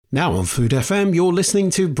Now on Food FM, you're listening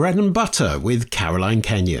to Bread and Butter with Caroline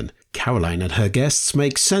Kenyon. Caroline and her guests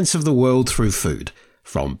make sense of the world through food,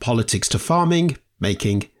 from politics to farming,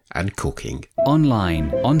 making and cooking.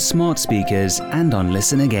 Online, on smart speakers and on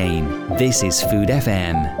Listen Again. This is Food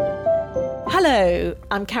FM. Hello,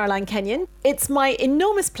 I'm Caroline Kenyon. It's my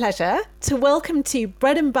enormous pleasure to welcome to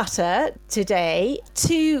Bread and Butter today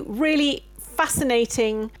two really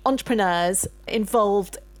fascinating entrepreneurs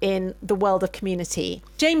involved in the world of community.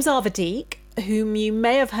 James Arvediek, whom you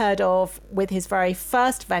may have heard of with his very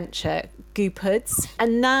first venture, Goop Hoods,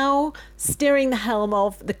 and now steering the helm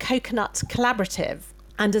of the Coconut Collaborative.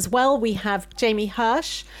 And as well, we have Jamie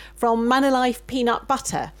Hirsch from Manolife Peanut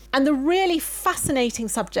Butter. And the really fascinating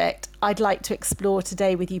subject I'd like to explore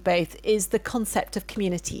today with you both is the concept of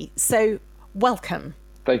community. So welcome.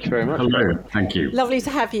 Thank you very much. Hello, thank you. Lovely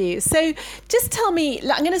to have you. So just tell me,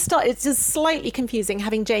 I'm going to start, it's just slightly confusing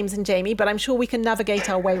having James and Jamie, but I'm sure we can navigate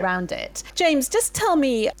our way around it. James, just tell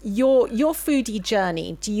me your foodie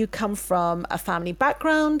journey. Do you come from a family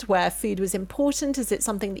background where food was important? Is it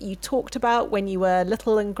something that you talked about when you were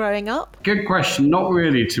little and growing up? Good question. Not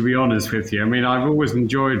really, to be honest with you. I mean, I've always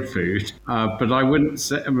enjoyed food, but I wouldn't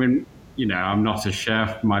say, I'm not a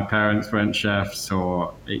chef. My parents weren't chefs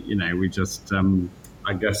or, we just...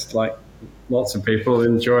 I guess like lots of people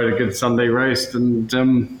enjoyed a good Sunday roast and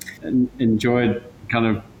enjoyed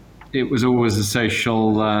it was always a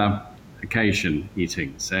social occasion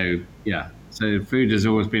eating. So food has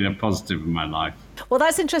always been a positive in my life. Well,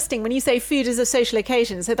 that's interesting when you say food as a social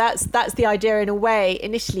occasion. So that's the idea in a way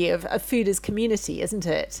initially of food as community, isn't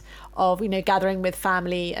it? Of, gathering with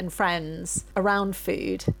family and friends around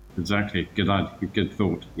food. Exactly. Good idea. Good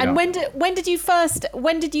thought. Yeah. And when did you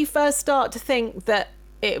first start to think that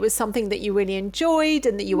it was something that you really enjoyed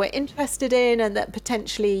and that you were interested in, and that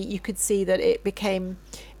potentially you could see that it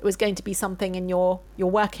was going to be something in your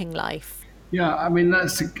working life? Yeah, I mean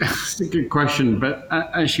that's a good question. But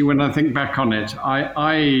actually, when I think back on it,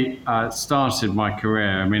 I started my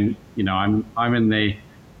career. I mean, I'm in the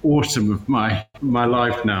autumn of my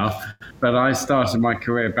life now, but I started my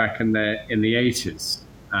career back in the 80s.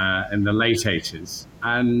 In the late 80s.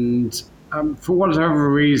 And for whatever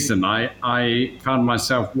reason, I found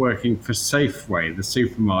myself working for Safeway, the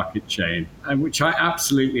supermarket chain, which I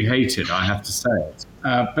absolutely hated, I have to say it.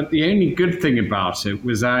 But the only good thing about it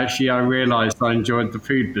was I realized I enjoyed the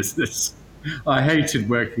food business. I hated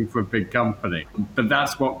working for a big company, but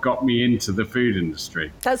that's what got me into the food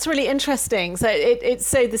industry. That's really interesting. So it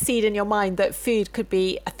sowed the seed in your mind that food could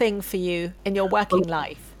be a thing for you in your working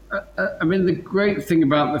life. I mean, the great thing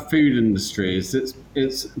about the food industry is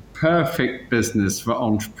it's perfect business for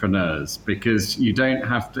entrepreneurs because you don't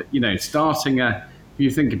have to, if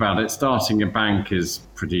you think about it, starting a bank is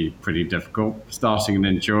pretty difficult. Starting an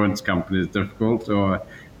insurance company is difficult, or a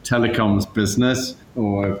telecoms business,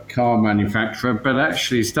 or a car manufacturer. But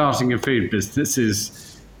actually, starting a food business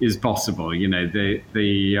is possible.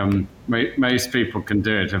 Most people can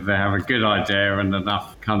do it if they have a good idea and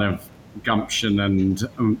enough kind of gumption and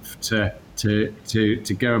oomph to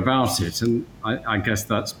go about it, and I guess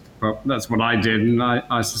that's what I did, and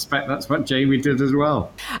I suspect that's what Jamie did as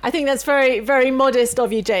well. I think that's very, very modest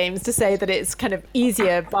of you, James, to say that it's kind of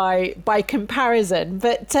easier by comparison.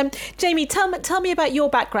 But Jamie, tell me about your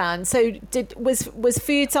background. So was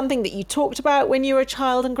food something that you talked about when you were a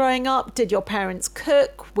child and growing up? Did your parents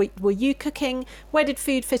cook? Were you cooking? Where did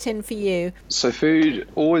food fit in for you? So food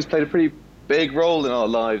always played a pretty big role in our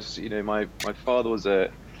lives. My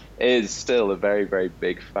father is still a very, very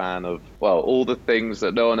big fan of, all the things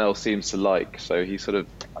that no one else seems to like. So he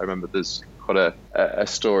I remember there's quite a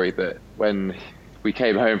story that when we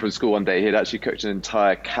came home from school one day, he had actually cooked an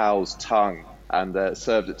entire cow's tongue and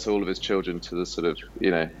served it to all of his children, to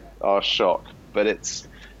the our shock. But it's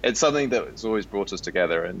something that's always brought us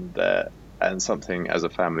together, and something as a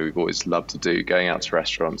family we've always loved to do, going out to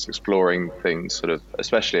restaurants, exploring things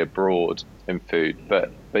especially abroad in food.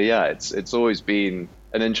 But yeah, it's always been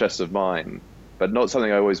an interest of mine, but not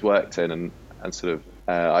something I always worked in. And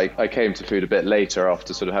I came to food a bit later,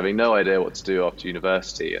 after having no idea what to do after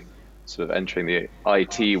university and entering the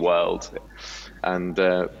IT world and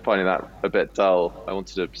finding that a bit dull. I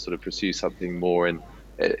wanted to pursue something more in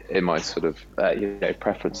my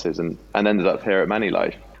preferences, and ended up here at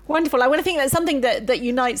Manolife. Wonderful. I want to think that's something that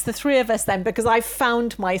unites the three of us then, because I've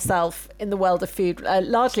found myself in the world of food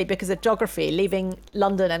largely because of geography, leaving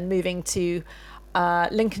London and moving to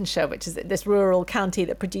Lincolnshire, which is this rural county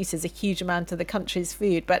that produces a huge amount of the country's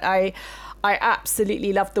food. But I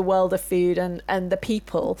absolutely love the world of food and the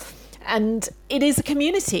people. And it is a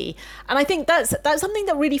community. And I think that's something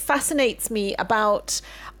that really fascinates me about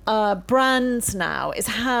brands now is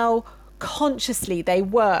how consciously they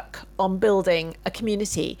work on building a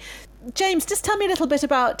community. James, just tell me a little bit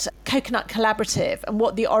about Coconut Collaborative and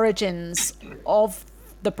what the origins of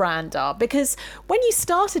the brand are, because when you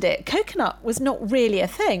started it, coconut was not really a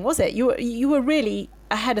thing, was it? You were really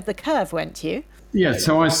ahead of the curve, weren't you? Yeah,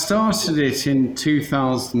 so I started it in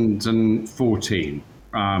 2014.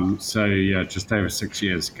 Just over 6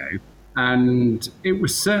 years ago. And it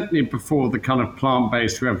was certainly before the kind of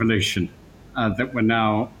plant-based revolution that we're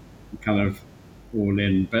now kind of all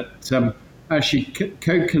in. But actually,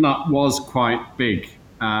 coconut was quite big.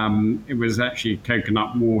 It was actually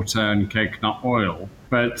coconut water and coconut oil.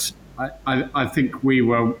 But I think we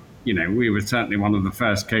were certainly one of the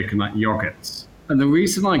first coconut yogurts. And the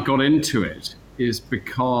reason I got into it is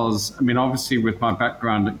because, obviously with my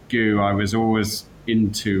background at GU, I was always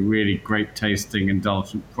into really great tasting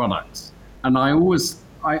indulgent products. And I always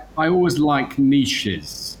like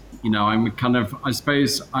niches. I'm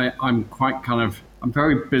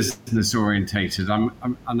very business orientated.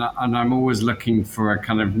 I'm always looking for a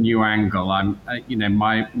kind of new angle.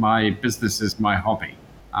 My business is my hobby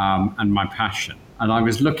and my passion. And I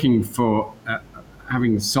was looking for,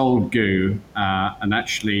 having sold GU and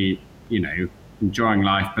actually, enjoying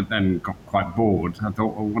life, but then got quite bored. I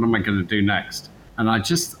thought, well, what am I going to do next? And I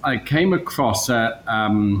came across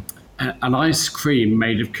an ice cream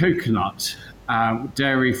made of coconut,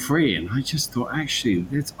 dairy-free. And I just thought, actually,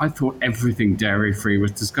 I thought everything dairy-free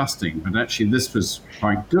was disgusting, but actually this was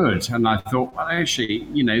quite good. And I thought, well, actually,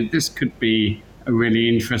 this could be a really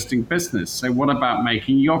interesting business. So what about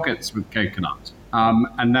making yogurts with coconut?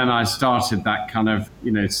 And then I started that kind of,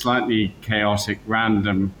 slightly chaotic,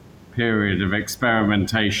 random period of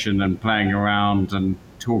experimentation and playing around and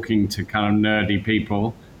talking to kind of nerdy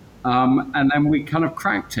people. And then we kind of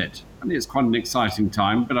cracked it. And it's quite an exciting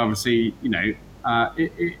time, but obviously,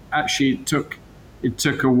 it actually took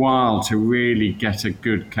a while to really get a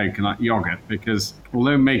good coconut yogurt, because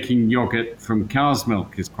although making yogurt from cow's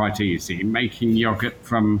milk is quite easy, making yogurt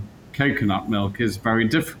from coconut milk is very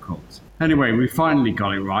difficult. Anyway, we finally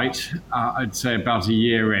got it right, I'd say about a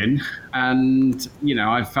year in. And,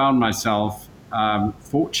 I found myself,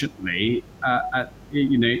 fortunately,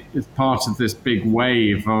 as part of this big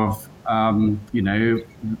wave of,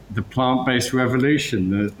 the plant-based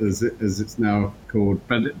revolution, as it's now called.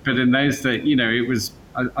 But in those days, it was,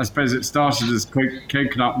 I suppose it started as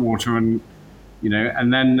coconut water and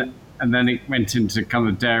then it went into kind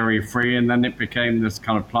of dairy-free, and then it became this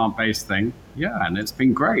kind of plant-based thing. Yeah, and it's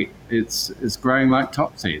been great. It's growing like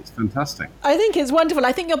topsy. It's fantastic. I think it's wonderful.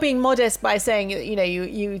 I think you're being modest by saying,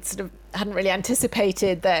 you sort of hadn't really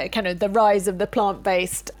anticipated the kind of the rise of the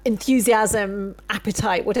plant-based enthusiasm,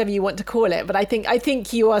 appetite, whatever you want to call it. But I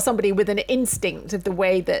think you are somebody with an instinct of the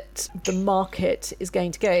way that the market is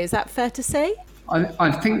going to go. Is that fair to say?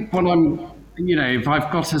 I think what if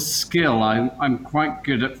I've got a skill, I'm quite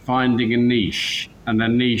good at finding a niche, and a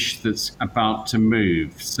niche that's about to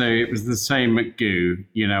move. So it was the same at GU.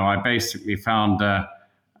 I basically found a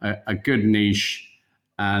good niche,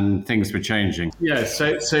 and things were changing. Yeah,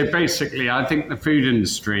 so basically, I think the food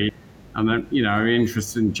industry, and I'm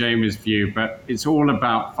interested in Jamie's view, but it's all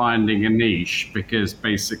about finding a niche, because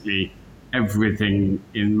basically everything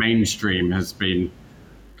in mainstream has been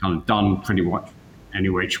kind of done pretty much any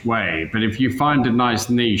which way. But if you find a nice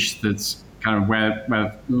niche that's kind of where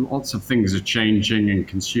lots of things are changing and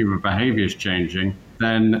consumer behavior is changing,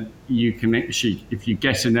 then you can actually, if you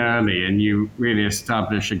get in early and you really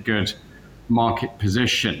establish a good market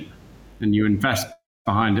position and you invest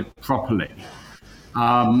behind it properly,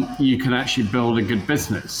 you can actually build a good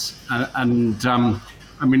business. In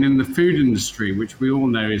the food industry, which we all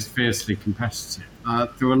know is fiercely competitive,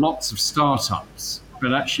 there are lots of startups,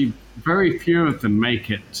 but actually very few of them make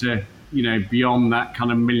it to, beyond that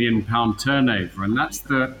kind of £1 million turnover. And that's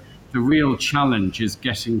the real challenge, is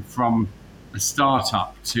getting from a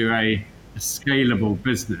startup to a scalable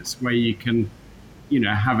business where you can,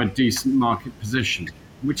 have a decent market position,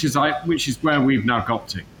 which is where we've now got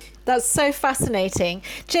to. That's so fascinating.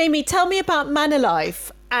 Jamie, tell me about Manilife,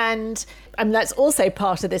 and that's also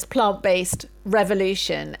part of this plant-based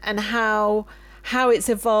revolution, and how it's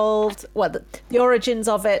evolved, the origins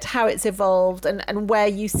of it, how it's evolved, and where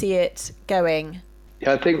you see it going.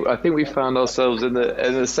 Yeah, I think we found ourselves in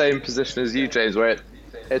the same position as you, James, where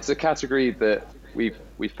it's a category that we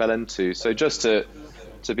fell into. So just to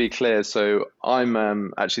be clear, so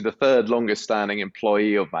I'm actually the third longest standing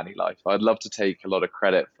employee of Manilife. I'd love to take a lot of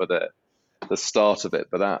credit for the start of it,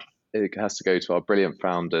 but it has to go to our brilliant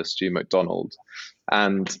founder, Stu McDonald.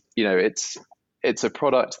 And it's a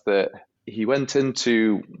product that he went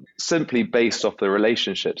into simply based off the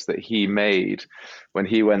relationships that he made when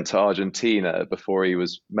he went to Argentina before he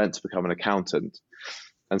was meant to become an accountant.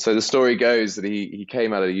 And so the story goes that he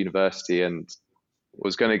came out of university and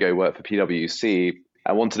was going to go work for PwC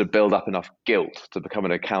and wanted to build up enough guilt to become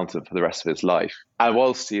an accountant for the rest of his life. And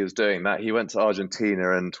whilst he was doing that, he went to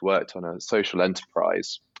Argentina and worked on a social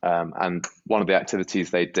enterprise. And one of the activities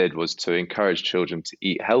they did was to encourage children to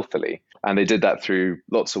eat healthily. And they did that through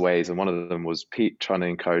lots of ways. And one of them was trying to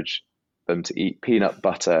encourage them to eat peanut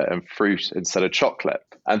butter and fruit instead of chocolate.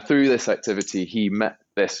 And through this activity, he met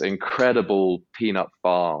this incredible peanut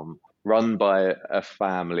farm run by a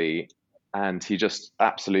family, and he just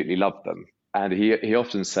absolutely loved them. And he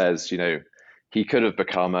often says, he could have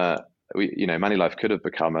become Manulife could have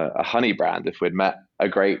become a honey brand if we'd met a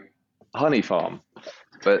great honey farm.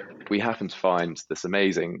 But we happened to find this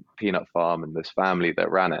amazing peanut farm and this family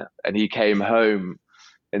that ran it. And he came home,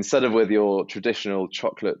 instead of with your traditional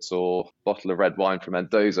chocolates or bottle of red wine from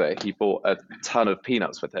Mendoza, he bought a ton of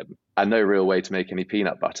peanuts with him and no real way to make any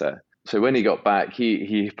peanut butter. So when he got back,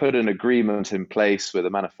 he put an agreement in place with a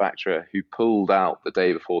manufacturer who pulled out the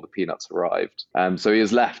day before the peanuts arrived. So he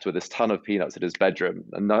was left with this ton of peanuts in his bedroom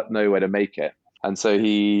and no way to make it. And so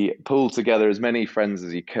he pulled together as many friends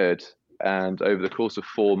as he could. And over the course of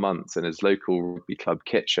 4 months in his local rugby club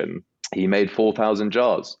kitchen, he made 4,000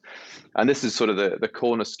 jars. And this is sort of the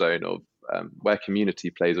cornerstone of where community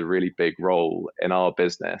plays a really big role in our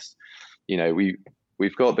business.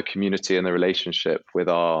 We've got the community and the relationship with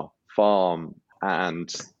our farm,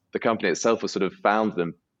 and the company itself was sort of founded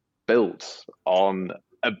and built on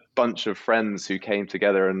a bunch of friends who came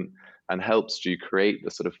together and helped Stu create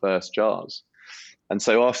the sort of first jars. And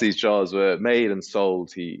so after these jars were made and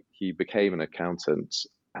sold, he became an accountant,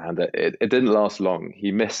 and it didn't last long.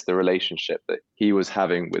 He missed the relationship that he was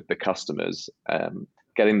having with the customers,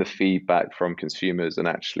 getting the feedback from consumers, and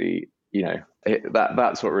actually,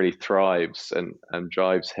 that's what really thrives and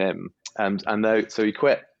drives him. So he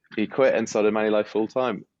quit. He quit and started Manulife full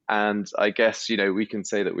time. And I guess, we can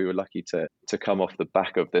say that we were lucky to come off the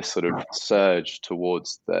back of this sort of surge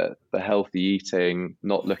towards the healthy eating,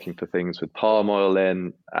 not looking for things with palm oil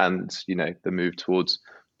in, and, the move towards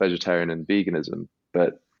vegetarian and veganism.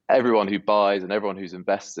 But everyone who buys and everyone who's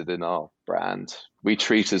invested in our brand, we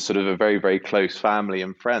treat as sort of a very, very close family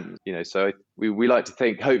and friends. So we like to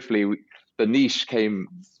think, hopefully, the niche came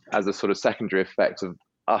as a sort of secondary effect of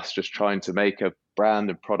us just trying to make a brand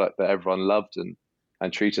and product that everyone loved and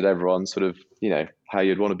treated everyone sort of, how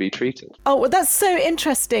you'd want to be treated. Oh, well, that's so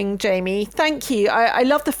interesting, Jamie. Thank you. I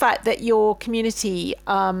love the fact that your community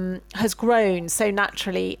has grown so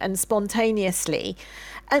naturally and spontaneously.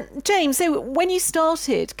 And James, so when you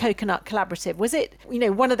started Coconut Collaborative, was it,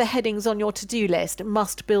 one of the headings on your to-do list,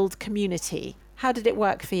 must build community? How did it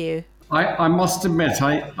work for you? I must admit,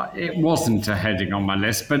 it wasn't a heading on my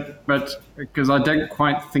list, but because I don't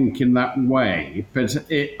quite think in that way. But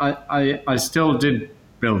I still did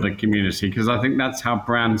build a community, because I think that's how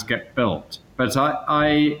brands get built. But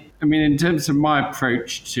I mean, in terms of my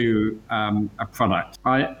approach to a product,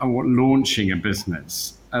 launching a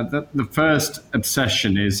business, the first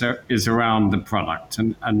obsession is around the product,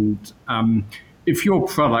 and if your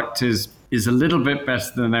product is a little bit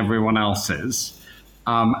better than everyone else's.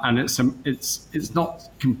 And it's not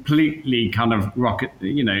completely kind of rocket,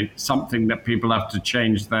 something that people have to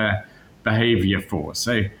change their behavior for.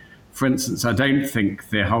 So, for instance, I don't think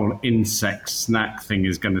the whole insect snack thing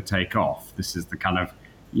is going to take off. This is the kind of,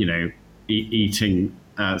 eating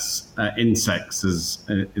insects as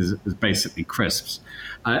basically crisps.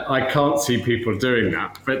 I can't see people doing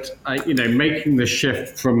that, but making the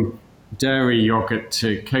shift from dairy yogurt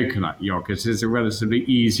to coconut yogurt is a relatively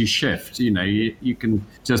easy shift. You can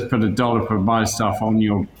just put a dollop of my stuff on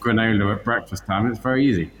your granola at breakfast time. It's very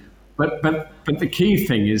easy. But the key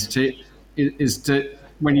thing is to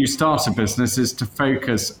when you start a business is to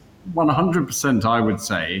focus 100%, I would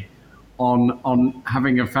say, on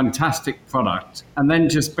having a fantastic product and then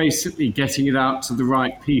just basically getting it out to the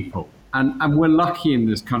right people. And we're lucky in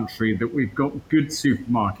this country that we've got good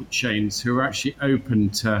supermarket chains who are actually open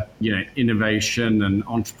to innovation and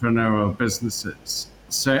entrepreneurial businesses.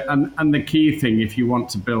 So and the key thing, if you want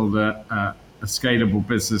to build a scalable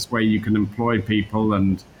business where you can employ people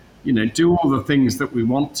and do all the things that we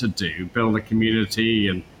want to do, build a community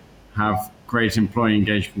and have great employee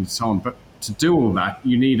engagement and so on, but to do all that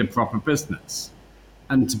you need a proper business.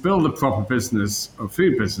 And to build a proper business or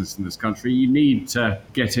food business in this country, you need to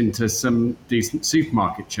get into some decent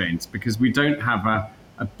supermarket chains, because we don't have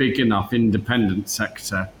a big enough independent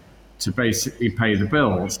sector to basically pay the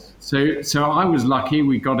bills. So I was lucky.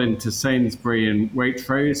 We got into Sainsbury and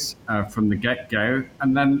Waitrose from the get-go.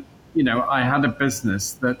 And then, I had a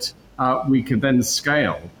business that we could then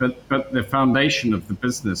scale. But the foundation of the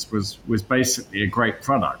business was basically a great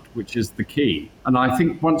product, which is the key. And I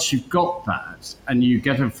think once you've got that and you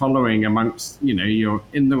get a following amongst, you're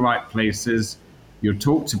in the right places, you're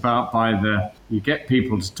talked about you get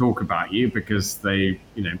people to talk about you because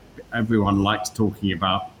everyone likes talking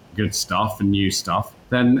about good stuff and new stuff,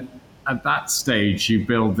 then at that stage you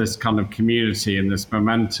build this kind of community and this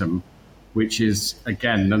momentum, which is,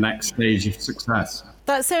 again, the next stage of success.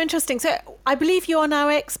 That's so interesting. So I believe you are now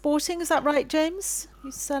exporting, is that right, James?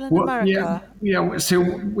 You sell in America? Yeah. So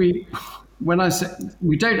when I say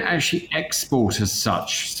we don't actually export as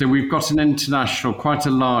such, so we've got quite a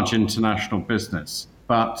large international business,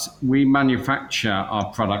 but we manufacture our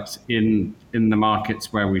products in the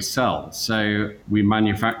markets where we sell. So we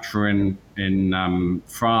manufacture in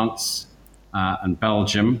France and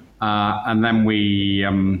Belgium, and then we,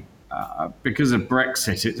 because of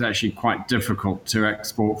Brexit, it's actually quite difficult to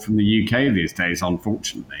export from the UK these days,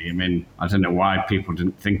 unfortunately. I mean, I don't know why people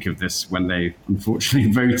didn't think of this when they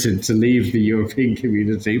unfortunately voted to leave the European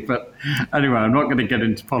community. But anyway, I'm not going to get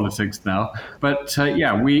into politics now. But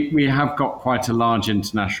we have got quite a large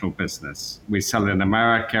international business. We sell in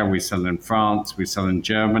America, we sell in France, we sell in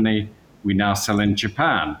Germany, we now sell in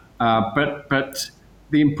Japan. But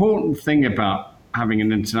the important thing about having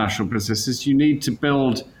an international business is you need to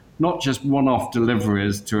build not just one-off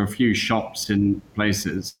deliveries to a few shops in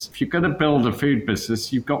places. If you're going to build a food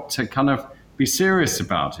business, you've got to kind of be serious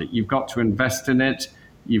about it. You've got to invest in it.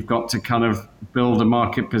 You've got to kind of build a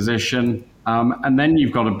market position. And then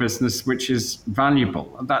you've got a business which is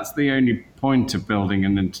valuable. And that's the only point of building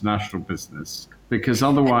an international business, because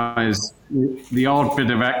otherwise the odd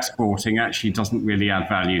bit of exporting actually doesn't really add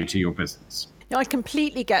value to your business. No, I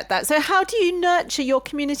completely get that. So how do you nurture your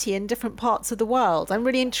community in different parts of the world? I'm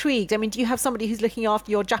really intrigued. I mean, do you have somebody who's looking after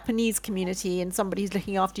your Japanese community and somebody who's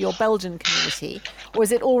looking after your Belgian community? Or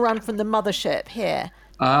is it all run from the mothership here?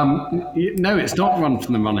 No, it's not run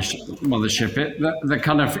from the mothership. The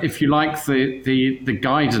kind of, if you like, the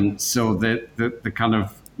guidance or the kind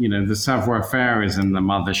of, the savoir-faire is in the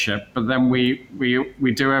mothership, but then we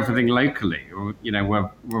do everything locally.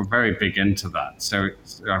 We're very big into that. So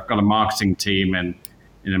I've got a marketing team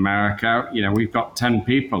in America. We've got 10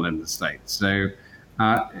 people in the States. So,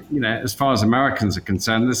 as far as Americans are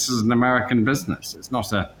concerned, this is an American business. It's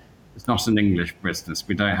not an English business.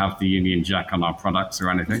 We don't have the Union Jack on our products or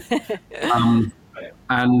anything.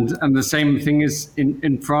 And the same thing is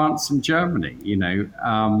in France and Germany,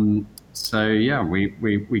 So yeah,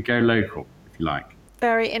 we go local, if you like.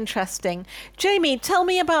 Very interesting. Jamie, tell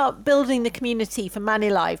me about building the community for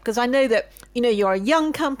Manilife, because I know that, you're a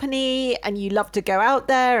young company and you love to go out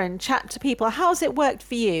there and chat to people. How's it worked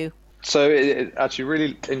for you? So it's actually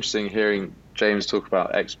really interesting hearing James talk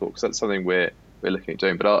about export, because that's something we're looking at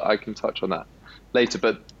doing, but I can touch on that later.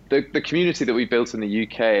 But the community that we built in the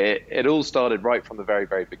UK, it all started right from the very,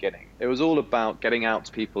 very beginning. It was all about getting out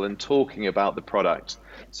to people and talking about the product.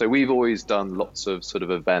 So we've always done lots of sort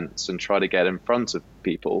of events and try to get in front of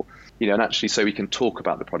people, and actually so we can talk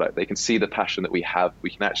about the product. They can see the passion that we have. We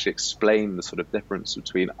can actually explain the sort of difference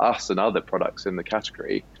between us and other products in the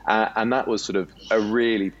category. And that was sort of a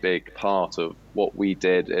really big part of what we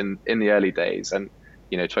did in the early days. And,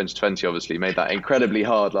 2020 obviously made that incredibly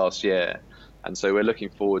hard last year. And so we're looking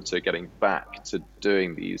forward to getting back to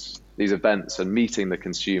doing these events and meeting the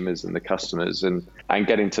consumers and the customers and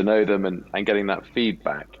getting to know them and getting that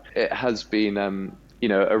feedback. It has been,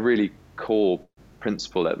 a really core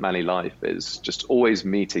principle at Manilife is just always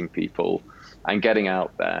meeting people and getting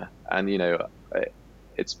out there. And,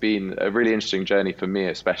 it's been a really interesting journey for me,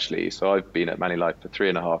 especially. So I've been at Manilife for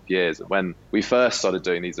 3.5 years. And when we first started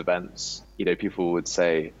doing these events, people would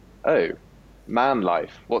say, "Oh,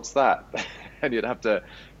 Manlife, what's that?" And you'd have to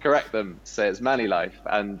correct them, say it's Manilife,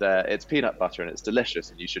 and it's peanut butter and it's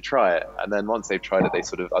delicious and you should try it. And then once they've tried it, they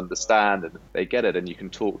sort of understand and they get it. And you can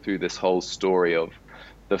talk through this whole story of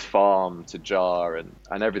the farm to jar and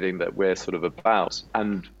everything that we're sort of about.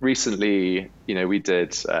 And recently, we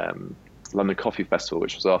did London Coffee Festival,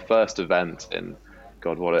 which was our first event in,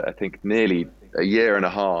 I think nearly a year and a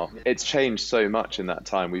half. It's changed so much in that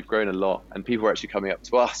time. We've grown a lot, and people are actually coming up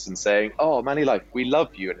to us and saying, "Oh, Manilife, we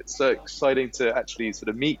love you, and it's so exciting to actually sort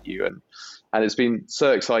of meet you." And it's been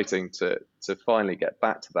so exciting to finally get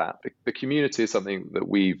back to that. The community is something that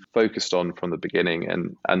we've focused on from the beginning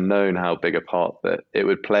and known how big a part that it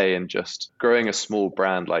would play in just growing a small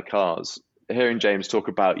brand like ours. Hearing James talk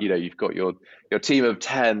about, you've got your team of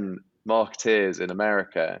 10 marketeers in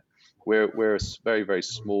America, we're a very, very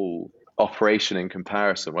small operation in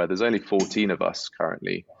comparison, where there's only 14 of us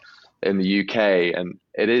currently in the UK, and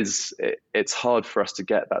it's hard for us to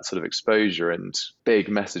get that sort of exposure and big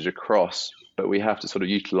message across, but we have to sort of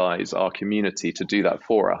utilize our community to do that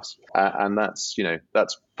for us, and that's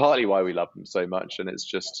partly why we love them so much, and it's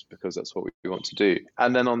just because that's what we want to do.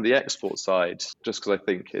 And then on the export side, just because I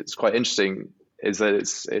think it's quite interesting, is that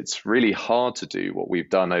it's really hard to do what we've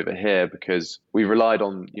done over here, because we relied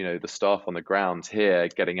on the staff on the ground here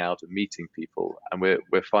getting out and meeting people, and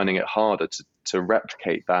we're finding it harder to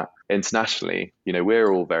replicate that internationally.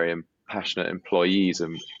 We're all very passionate employees,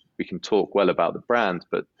 and we can talk well about the brand,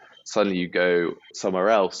 but suddenly you go somewhere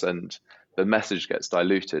else and the message gets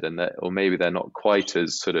diluted, or maybe they're not quite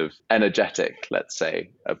as sort of energetic, let's say,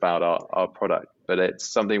 about our product. But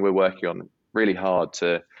it's something we're working on really hard,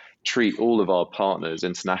 to treat all of our partners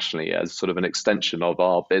internationally as sort of an extension of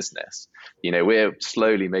our business. We're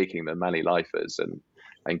slowly making them Manny Lifers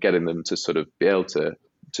and getting them to sort of be able to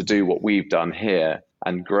do what we've done here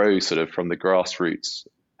and grow sort of from the grassroots,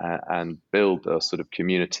 and build a sort of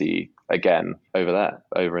community again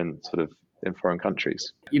over in foreign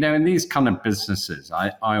countries. In these kind of businesses,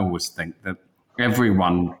 I always think that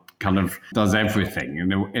everyone kind of does everything.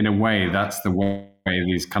 In a way, that's the way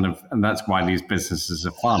and that's why these businesses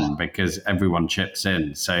are fun, because everyone chips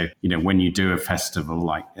in. So, when you do a festival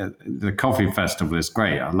like the coffee festival is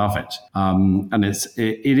great. I love it. And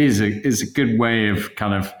it is a good way of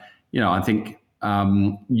kind of, I think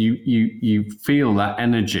you feel that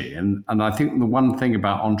energy. And I think the one thing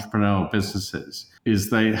about entrepreneurial businesses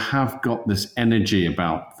is they have got this energy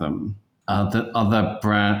about them that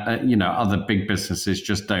other big businesses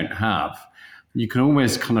just don't have. You can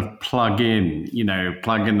always kind of plug in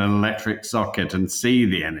an electric socket and see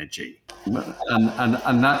the energy.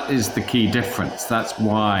 And that is the key difference. That's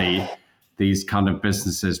why these kind of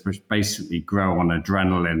businesses, which basically grow on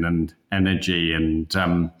adrenaline and energy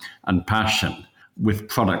and passion, with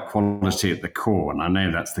product quality at the core, and I know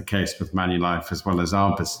that's the case with Manulife as well as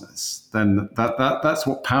our business, then that's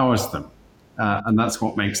what powers them. And that's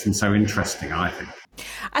what makes them so interesting, I think.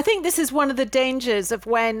 I think this is one of the dangers of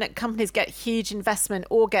when companies get huge investment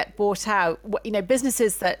or get bought out.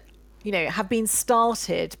 Businesses that have been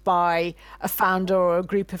started by a founder or a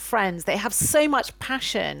group of friends. They have so much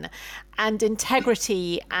passion and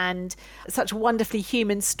integrity and such a wonderfully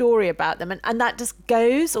human story about them. And that just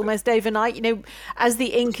goes almost overnight. As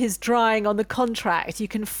the ink is drying on the contract, you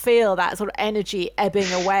can feel that sort of energy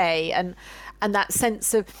ebbing away, and that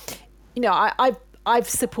sense of, I've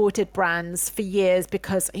supported brands for years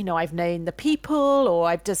because, I've known the people, or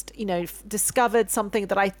I've just, discovered something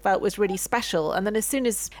that I felt was really special. And then as soon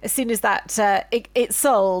as that it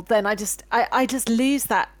sold, then I just lose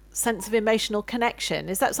that sense of emotional connection.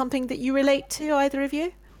 Is that something that you relate to, either of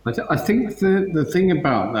you? I think the thing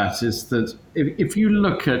about that is that if you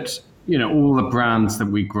look at, all the brands that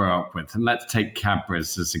we grew up with, and let's take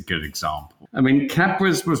Cadbury's as a good example. I mean,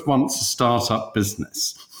 Cadbury's was once a startup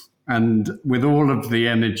business. And with all of the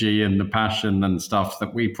energy and the passion and stuff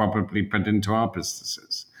that we probably put into our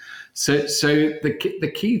businesses. So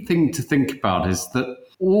the key thing to think about is that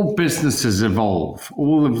all businesses evolve.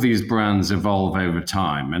 All of these brands evolve over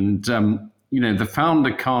time. And, the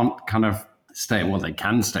founder can't kind of stay, well, they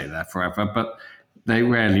can stay there forever, but they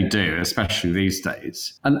rarely do, especially these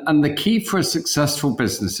days. And the key for a successful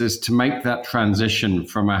business is to make that transition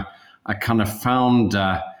from a kind of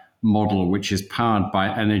founder model, which is powered by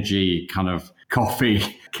energy, kind of coffee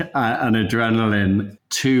and adrenaline,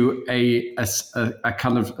 to a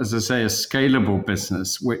kind of, as I say, a scalable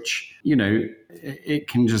business, which, it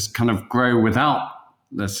can just kind of grow without,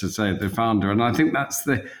 let's just say, the founder. And I think that's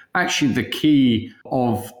actually the key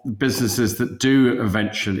of businesses that do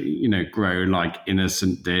eventually, grow, like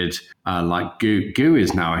Innocent did, like Goo. Goo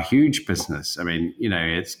is now a huge business. I mean,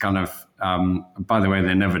 it's kind of, by the way,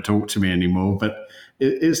 they never talk to me anymore, but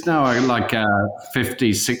it's now like a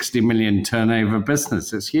 50, 60 million turnover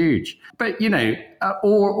business. It's huge. But,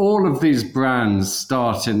 all of these brands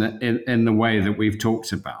start in the way that we've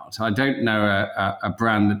talked about. I don't know a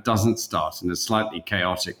brand that doesn't start in a slightly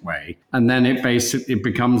chaotic way. And then it basically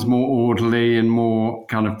becomes more orderly and more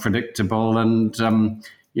kind of predictable. And,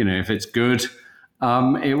 if it's good,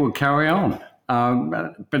 it will carry on.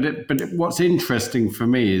 But what's interesting for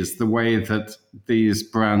me is the way that these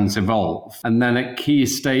brands evolve. And then at key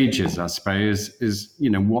stages, I suppose, is,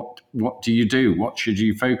 what do you do? What should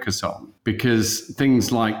you focus on? Because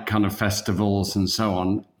things like kind of festivals and so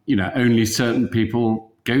on, only certain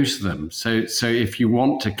people go to them. So if you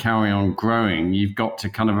want to carry on growing, you've got to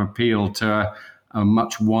kind of appeal to a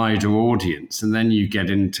much wider audience. And then you get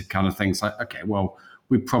into kind of things like, okay, well,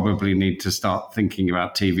 we probably need to start thinking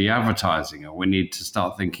about TV advertising, or we need to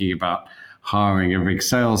start thinking about hiring a big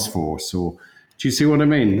sales force. Or do you see what I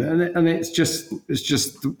mean? And it's just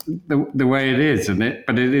the way it is,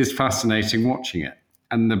 but it is fascinating watching it,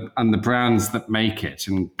 and the brands that make it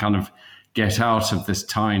and kind of get out of this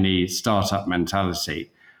tiny startup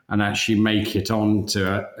mentality and actually make it on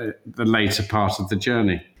to the later part of the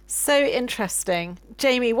journey. So interesting.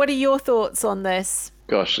 Jamie, what are your thoughts on this?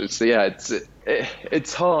 Gosh, it's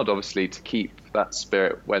hard, obviously, to keep that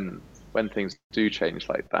spirit when things do change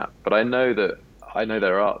like that. But I know there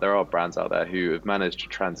are brands out there who have managed to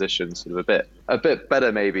transition sort of a bit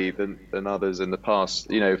better maybe than others in the past.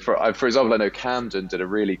 For example, I know Camden did a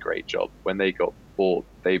really great job when they got bought.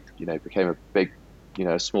 They became a big,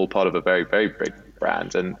 a small part of a very, very big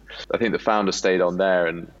brand, and I think the founder stayed on there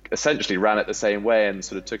and essentially ran it the same way and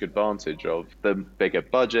sort of took advantage of the bigger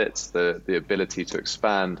budgets, the ability to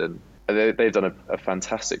expand, and they've done a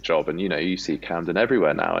fantastic job. And you see Camden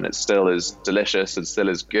everywhere now, and it's still as delicious and still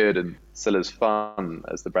as good and still as fun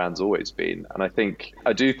as the brand's always been. And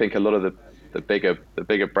I do think a lot of the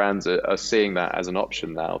bigger brands are seeing that as an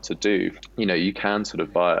option now to do. You can sort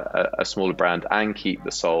of buy a smaller brand and keep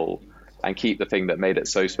the soul and keep the thing that made it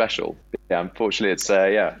so special. Yeah, unfortunately,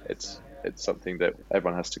 it's something that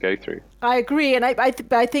everyone has to go through. I agree, and I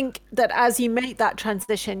think that as you make that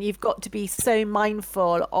transition, you've got to be so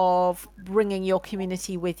mindful of bringing your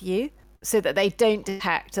community with you, so that they don't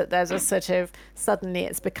detect that there's a sort of suddenly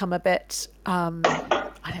it's become a bit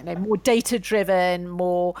more data driven,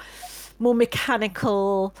 more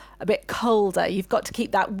mechanical, a bit colder. You've got to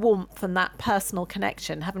keep that warmth and that personal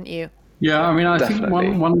connection, haven't you? Yeah, I mean, I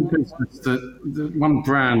Definitely. think one business one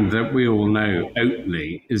brand that we all know,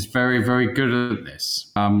 Oatly, is very, very good at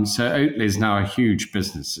this. So Oatly is now a huge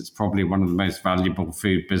business. It's probably one of the most valuable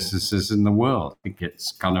food businesses in the world. I think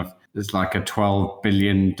it's like a $12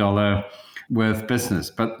 billion worth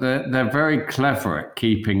business, but they're very clever at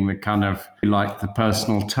keeping the kind of the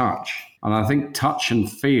personal touch. And I think touch and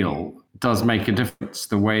feel does make a difference.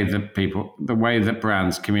 The way that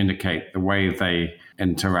brands communicate, the way they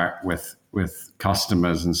interact with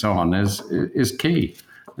customers and so on is key.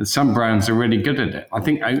 And some brands are really good at it. I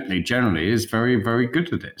think Oatly generally is very, very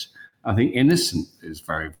good at it. I think Innocent is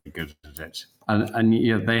very, very good at it.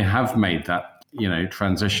 And they have made that,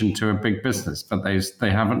 transition to a big business, but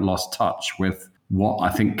they haven't lost touch with what I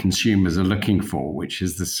think consumers are looking for, which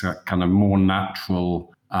is this kind of more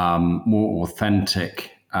natural, more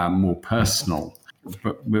authentic, more personal,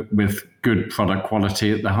 but with good product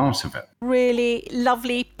quality at the heart of it. Really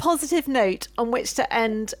lovely, positive note on which to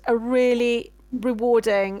end a really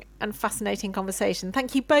rewarding and fascinating conversation.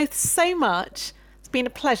 Thank you both so much. It's been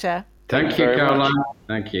a pleasure. Thank you, Caroline.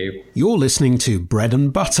 Thank you. You're listening to Bread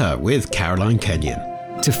and Butter with Caroline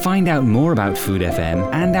Kenyon. To find out more about Food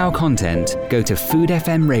FM and our content, go to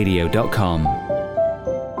foodfmradio.com.